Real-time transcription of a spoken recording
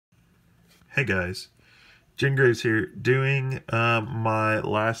Hey guys, Jen Graves here, doing my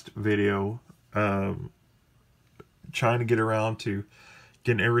last video, trying to get around to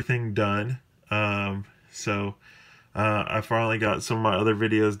getting everything done. So I finally got some of my other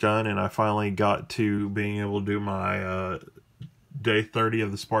videos done, and I finally got to being able to do my day 30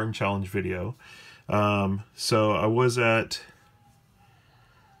 of the Spartan Challenge video. So I was at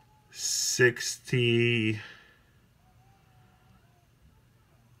 66.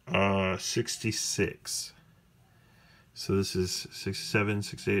 So this is 67,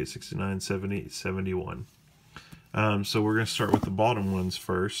 68, 69, 70, 71. So we're going to start with the bottom ones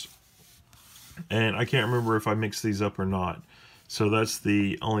first. And I can't remember if I mixed these up or not. So that's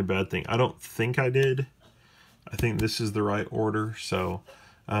the only bad thing. I don't think I did. I think this is the right order. So,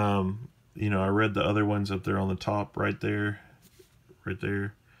 you know, I read the other ones up there on the top right there. Right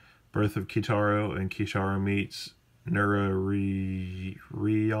there. Birth of Kitaro and Kitaro meets Nura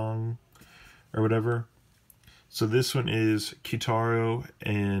Ryong or whatever. So this one is Kitaro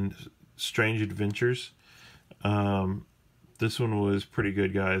and Strange Adventures. This one was pretty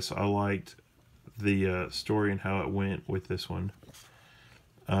good, guys. I liked the story and how it went with this one.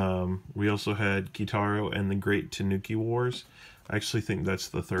 We also had Kitaro and the Great Tanuki Wars. I actually think that's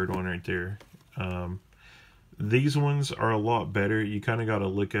the third one right there. These ones are a lot better. You kind of got to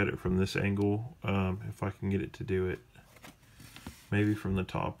look at it from this angle. If I can get it to do it. Maybe from the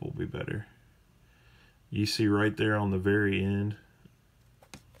top will be better. You see right there on the very end,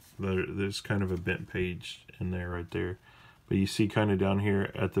 there's kind of a bent page in there right there. But you see kind of down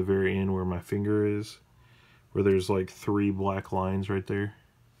here at the very end where my finger is, where there's like 3 black lines right there.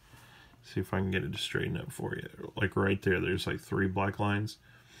 See if I can get it to straighten up for you. Like right there, there's like 3 black lines.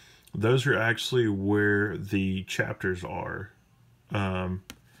 Those are actually where the chapters are.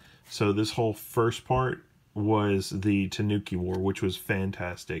 So this whole first part was the Tanuki War, which was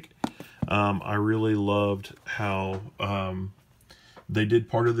fantastic. I really loved how they did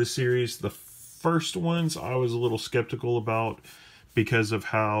part of this series. The first ones I was a little skeptical about because of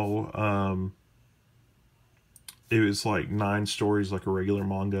how it was like 9 stories like a regular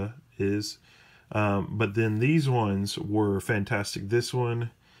manga is. But then these ones were fantastic. This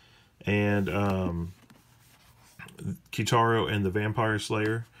one and Kitaro and the Vampire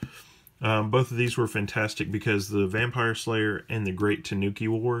Slayer. Both of these were fantastic because the Vampire Slayer and the Great Tanuki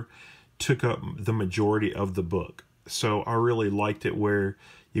War took up the majority of the book. So I really liked it where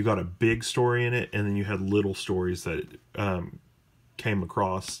you got a big story in it and then you had little stories that came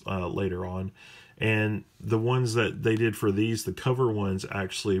across later on. And the ones that they did for these, the cover ones,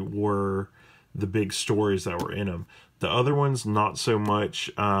 actually were the big stories that were in them. The other ones, not so much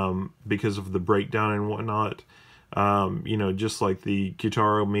because of the breakdown and whatnot. You know, just like the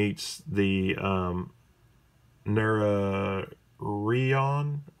Kitaro meets the Nura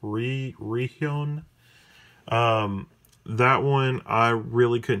Ryong. That one, I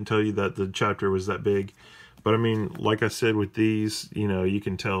really couldn't tell you that the chapter was that big. But I mean, like I said with these, you know, you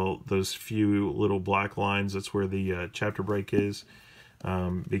can tell those few little black lines, that's where the chapter break is.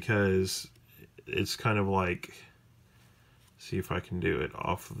 Because it's kind of like, see if I can do it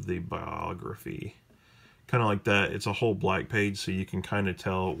off of the biography. Kind of like that. It's a whole black page, so you can kind of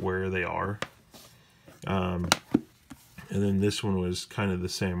tell where they are. And then this one was kind of the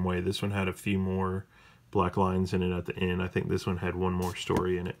same way. This one had a few more black lines in it at the end. I think this one had one more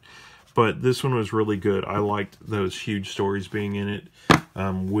story in it. But this one was really good. I liked those huge stories being in it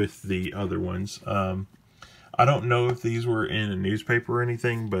with the other ones. I don't know if these were in a newspaper or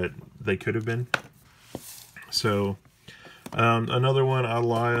anything, but they could have been. So, another one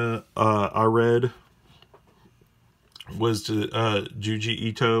I read was Juji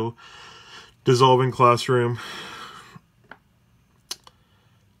Ito, Dissolving Classroom.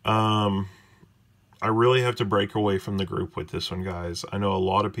 I really have to break away from the group with this one, guys. I know a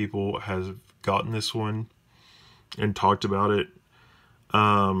lot of people have gotten this one and talked about it.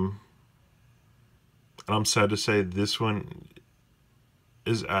 And I'm sad to say this one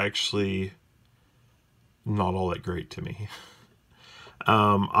is actually not all that great to me.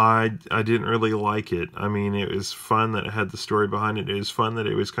 I didn't really like it. I mean, it was fun that it had the story behind it. It was fun that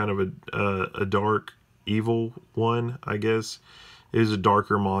it was kind of a dark, evil one, I guess. It was a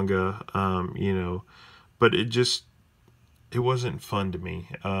darker manga, you know, but it wasn't fun to me.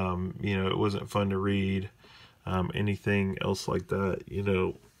 You know, it wasn't fun to read, anything else like that. You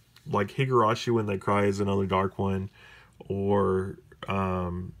know, like Higurashi When They Cry is another dark one, or,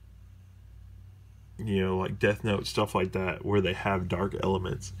 you know, like Death Note, stuff like that, where they have dark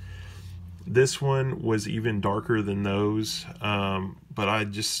elements. This one was even darker than those, but I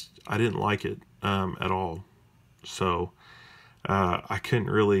didn't like it at all. So I couldn't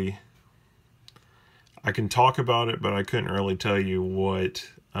really I can talk about it, but I couldn't really tell you what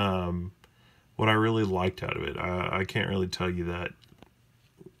I really liked out of it. I can't really tell you that.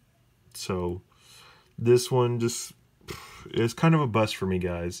 So this one just is kind of a bust for me,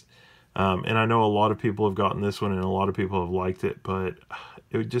 guys. And I know a lot of people have gotten this one and a lot of people have liked it, but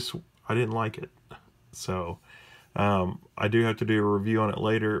I didn't like it. So I do have to do a review on it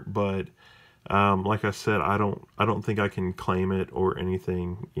later, but like I said, I don't think I can claim it or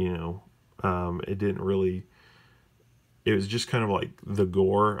anything, you know. It didn't really, it was just kind of like the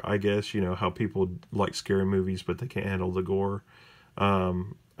gore, I guess, you know, how people like scary movies, but they can't handle the gore.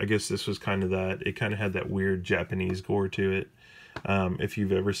 I guess this was kind of that. It kind of had that weird Japanese gore to it. If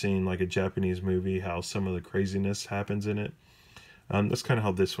you've ever seen like a Japanese movie, how some of the craziness happens in it. That's kind of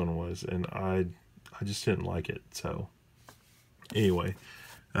how this one was, and I just didn't like it. So anyway,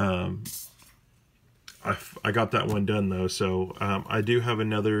 I got that one done though. So I do have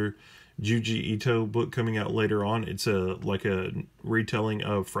another Junji Ito book coming out later on. It's like a retelling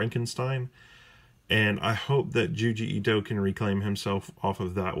of Frankenstein, and I hope that Junji Ito can reclaim himself off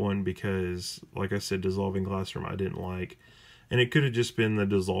of that one, because like I said, Dissolving Classroom I didn't like, and it could have just been the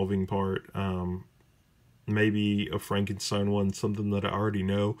dissolving part. Maybe a Frankenstein one, something that I already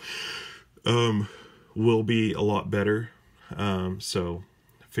know, will be a lot better. So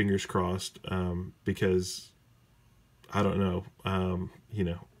fingers crossed, because I don't know, you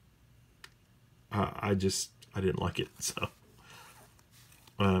know, I didn't like it. So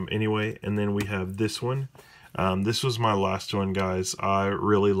anyway, and then we have this one. This was my last one, guys. I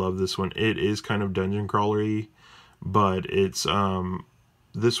really love this one. It is kind of dungeon crawler-y, but it's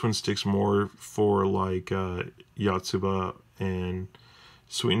this one sticks more for like Yotsuba and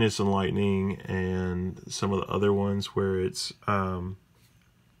Sweetness and Lightning and some of the other ones where it's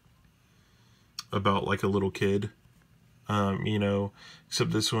about like a little kid, you know,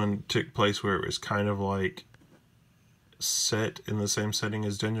 except this one took place where it was kind of like set in the same setting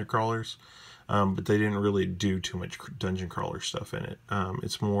as dungeon crawlers, but they didn't really do too much dungeon crawler stuff in it.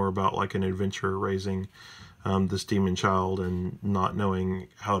 It's more about like an adventurer raising this demon child and not knowing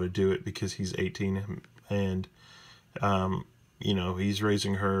how to do it because he's 18, and you know, he's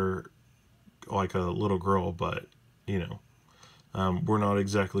raising her like a little girl, but you know, we're not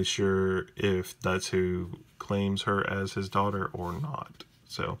exactly sure if that's who claims her as his daughter or not.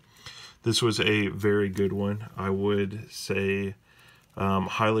 So this was a very good one. I would say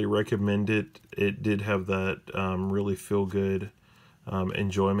highly recommend it. It did have that really feel good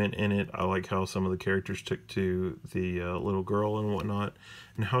enjoyment in it. I like how some of the characters took to the little girl and whatnot,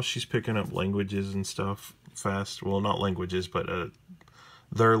 and how she's picking up languages and stuff fast. Well, not languages, but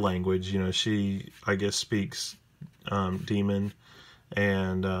their language. You know, she, I guess, speaks demon,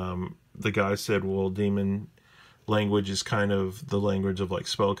 and the guy said, well, demon language is kind of the language of like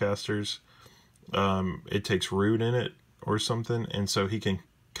spellcasters. It takes root in it or something, and so he can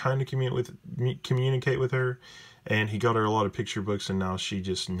kind of communicate with her, and he got her a lot of picture books, and now she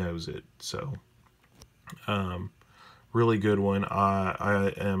just knows it. So really good one.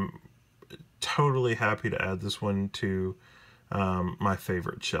 I am totally happy to add this one to my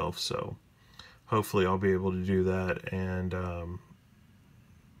favorite shelf, so hopefully I'll be able to do that and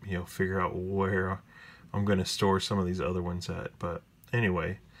you know, figure out where I'm going to store some of these other ones at. But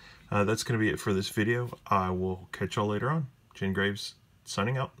anyway, that's going to be it for this video. I will catch y'all later on. Jen Graves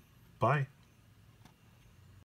signing out. Bye.